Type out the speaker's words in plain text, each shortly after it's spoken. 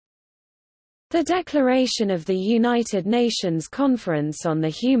The Declaration of the United Nations Conference on the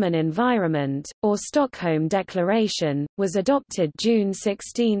Human Environment, or Stockholm Declaration, was adopted June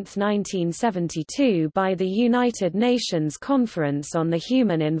 16, 1972 by the United Nations Conference on the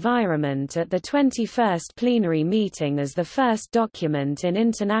Human Environment at the 21st plenary meeting as the first document in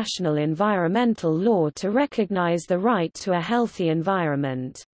international environmental law to recognize the right to a healthy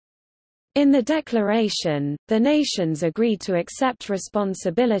environment. In the declaration, the nations agreed to accept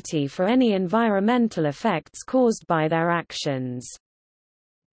responsibility for any environmental effects caused by their actions.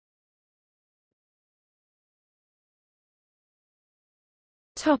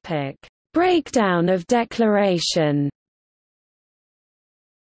 Topic: Breakdown of declaration.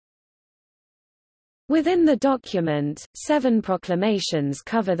 Within the document, 7 proclamations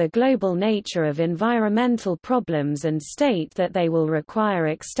cover the global nature of environmental problems and state that they will require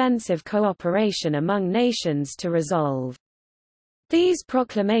extensive cooperation among nations to resolve. These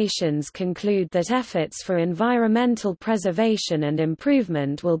proclamations conclude that efforts for environmental preservation and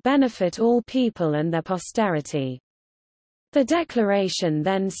improvement will benefit all people and their posterity. The declaration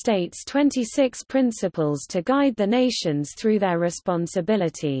then states 26 principles to guide the nations through their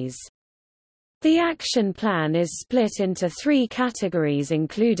responsibilities. The action plan is split into 3 categories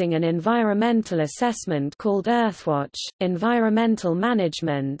including an environmental assessment called Earthwatch, environmental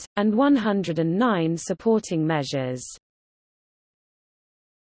management, and 109 supporting measures.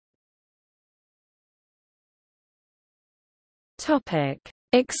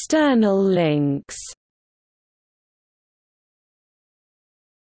 External links.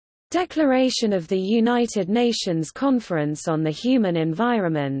 Declaration of the United Nations Conference on the Human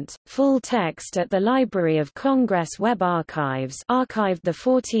Environment, full text at the Library of Congress Web Archives, archived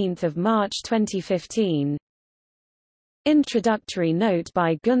 14 March 2015. Introductory note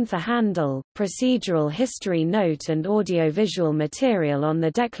by Gunther Handel, procedural history note and audiovisual material on the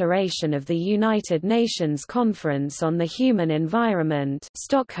Declaration of the United Nations Conference on the Human Environment,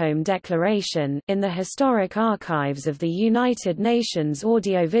 Stockholm Declaration, in the Historic Archives of the United Nations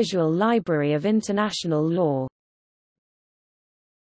Audiovisual Library of International Law.